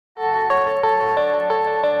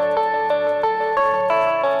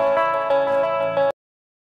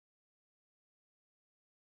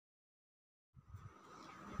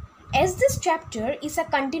as this chapter is a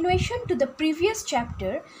continuation to the previous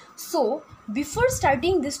chapter, so before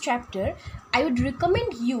starting this chapter, I would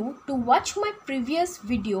recommend you to watch my previous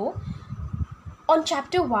video on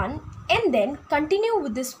chapter 1 and then continue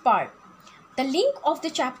with this part. The link of the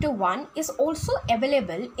chapter 1 is also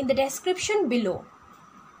available in the description below.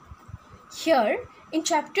 Here in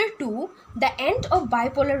chapter 2, the end of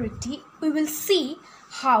bipolarity, we will see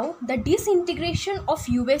how the disintegration of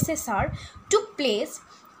USSR took place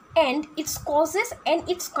and its causes and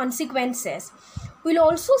its consequences. We will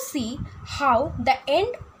also see how the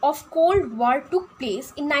end of Cold War took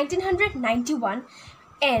place in 1991,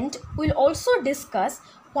 and we will also discuss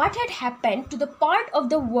what had happened to the part of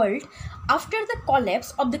the world after the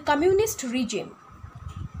collapse of the communist regime.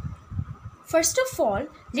 First of all,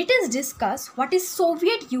 let us discuss what is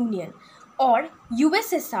Soviet Union or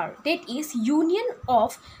USSR, that is Union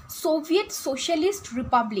of Soviet Socialist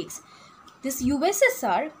Republics. This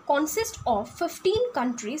USSR consists of 15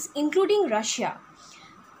 countries including Russia.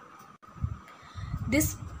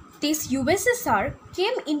 This USSR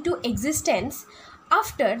came into existence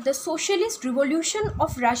after the Socialist Revolution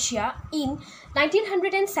of Russia in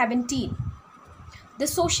 1917. The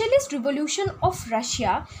Socialist Revolution of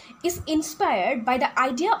Russia is inspired by the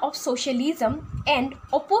idea of socialism and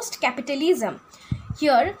opposed capitalism.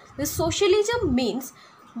 Here, the socialism means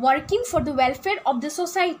working for the welfare of the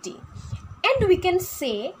society. And we can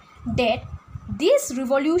say that this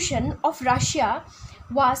revolution of Russia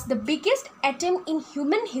was the biggest attempt in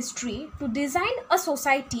human history to design a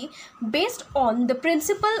society based on the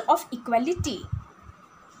principle of equality.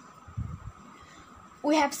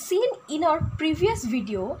 We have seen in our previous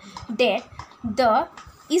video that the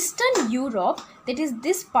Eastern Europe, that is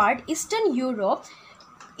this part, Eastern Europe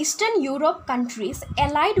countries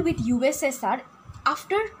allied with USSR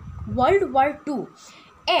after World War II,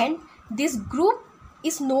 and this group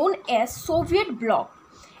is known as Soviet Bloc.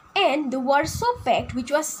 And the Warsaw Pact,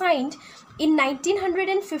 which was signed in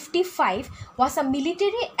 1955, was a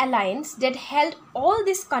military alliance that held all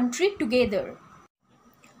these countries together.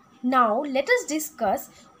 Now let us discuss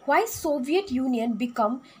why Soviet Union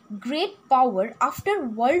became great power after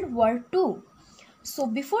World War II. So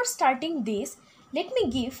before starting this, let me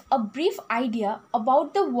give a brief idea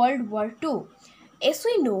about the World War II. As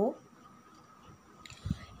we know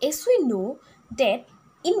that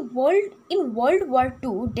in World War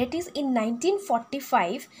II, that is in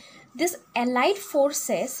 1945, this Allied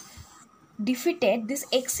forces defeated these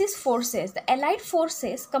Axis forces. The Allied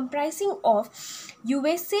forces comprising of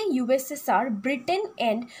USA, USSR, Britain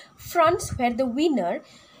and France were the winner,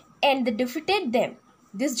 and they defeated them.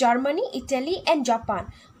 This Germany, Italy and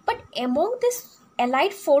Japan. But among these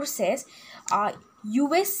Allied forces,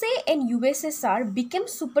 USA and USSR became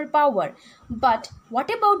superpower. But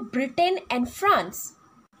what about Britain and France?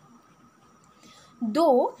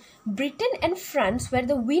 Though Britain and France were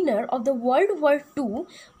the winner of the World War II,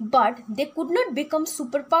 but they could not become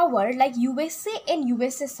superpower like USA and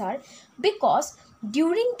USSR, because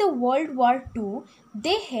during the World War II,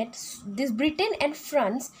 this Britain and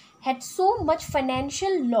France had so much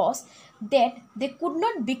financial loss that they could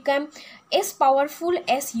not become as powerful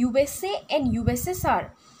as USA and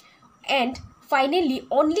USSR. And finally,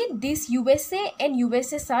 only this USA and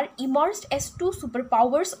USSR emerged as two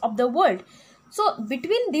superpowers of the world. So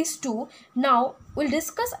between these two, now we'll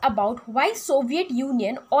discuss about why Soviet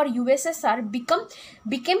Union or USSR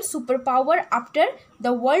became superpower after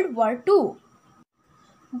the World War II.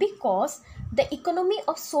 Because the economy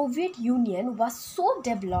of Soviet Union was so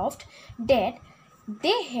developed that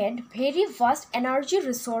they had very vast energy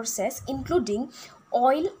resources including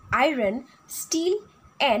oil, iron, steel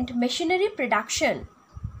and machinery production.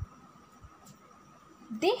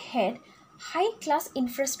 They had high-class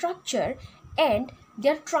infrastructure and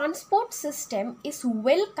their transport system is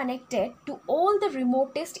well connected to all the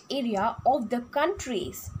remotest area of the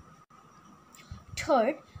countries.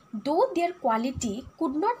 Third, though their quality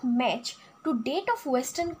could not match to that of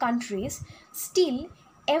Western countries, still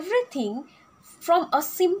everything from a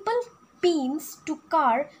simple pins to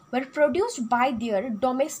car were produced by their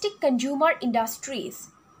domestic consumer industries.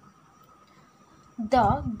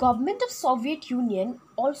 The government of Soviet Union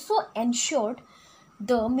also ensured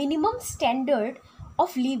the minimum standard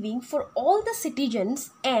of living for all the citizens,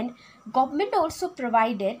 and government also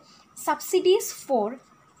provided subsidies for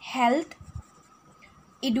health,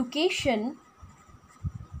 education,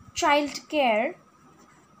 child care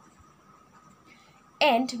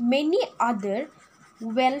and many other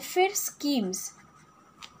welfare schemes.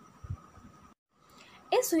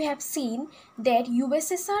 As we have seen that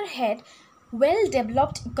USSR had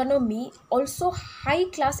well-developed economy, also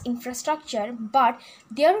high-class infrastructure, but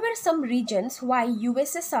there were some reasons why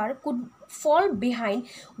USSR could fall behind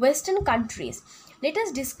Western countries. Let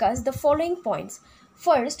us discuss the following points.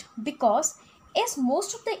 First, because as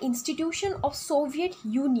most of the institution of Soviet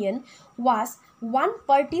Union was one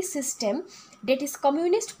party system, that is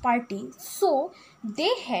Communist Party, so they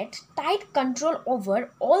had tight control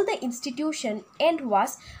over all the institution and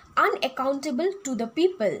was unaccountable to the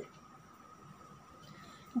people.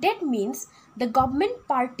 That means the government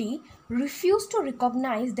party refused to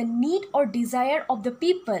recognize the need or desire of the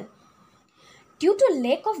people. Due to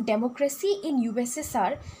lack of democracy in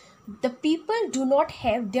USSR, the people do not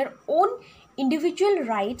have their own individual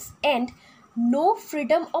rights and no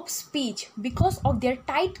freedom of speech because of their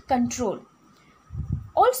tight control.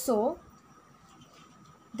 Also,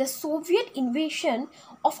 the Soviet invasion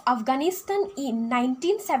of Afghanistan in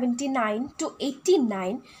 1979 to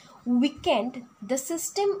 89 weakened the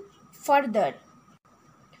system further.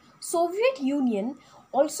 Soviet Union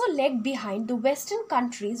also lagged behind the Western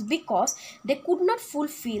countries because they could not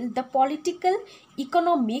fulfill the political,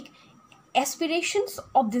 economic aspirations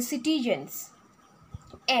of the citizens.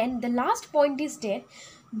 And the last point is that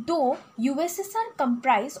though USSR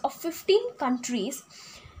comprised of 15 countries,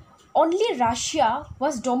 only Russia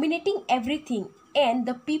was dominating everything and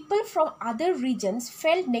the people from other regions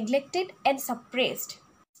felt neglected and suppressed.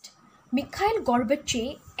 Mikhail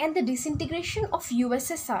Gorbachev and the disintegration of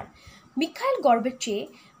USSR. Mikhail Gorbachev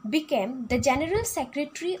became the General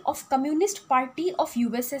Secretary of Communist Party of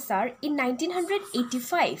USSR in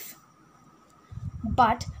 1985.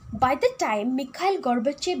 But by the time Mikhail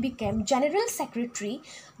Gorbachev became General Secretary,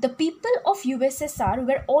 the people of USSR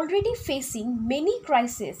were already facing many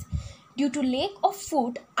crises due to lack of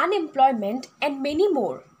food, unemployment, and many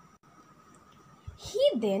more. He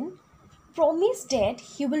then promised that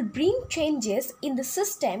he will bring changes in the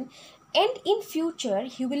system and in future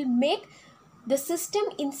he will make the system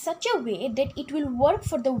in such a way that it will work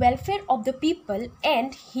for the welfare of the people,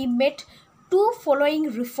 and he made two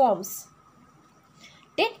following reforms.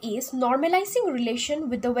 That is normalizing relation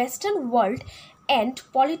with the Western world and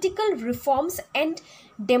political reforms and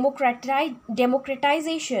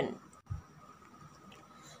democratization.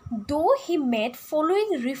 Though he made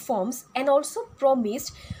following reforms and also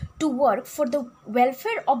promised to work for the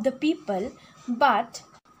welfare of the people, but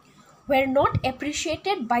were not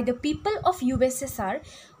appreciated by the people of USSR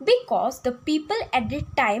because the people at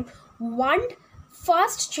that time want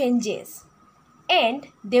fast changes and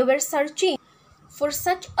they were searching for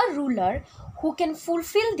such a ruler who can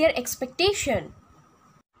fulfill their expectation.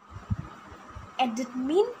 At the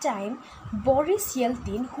meantime, Boris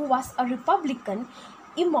Yeltsin, who was a Republican,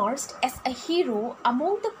 emerged as a hero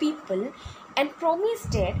among the people and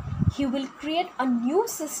promised that he will create a new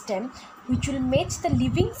system which will match the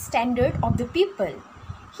living standard of the people.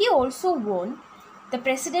 He also won the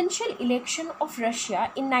presidential election of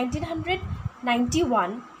Russia in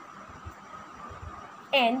 1991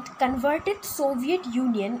 and converted Soviet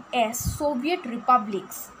Union as Soviet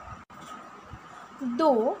republics.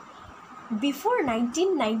 Though before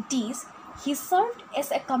 1990s he served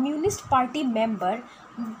as a Communist Party member,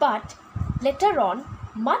 but later on,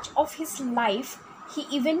 much of his life, he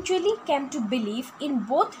eventually came to believe in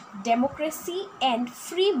both democracy and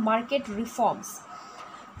free market reforms.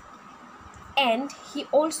 And he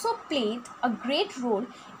also played a great role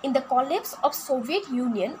in the collapse of Soviet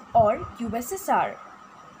Union or USSR.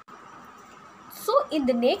 So in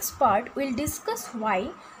the next part, we'll discuss why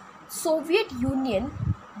Soviet Union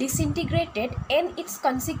disintegrated and its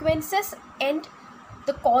consequences and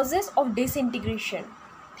the causes of disintegration.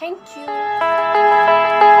 Thank you.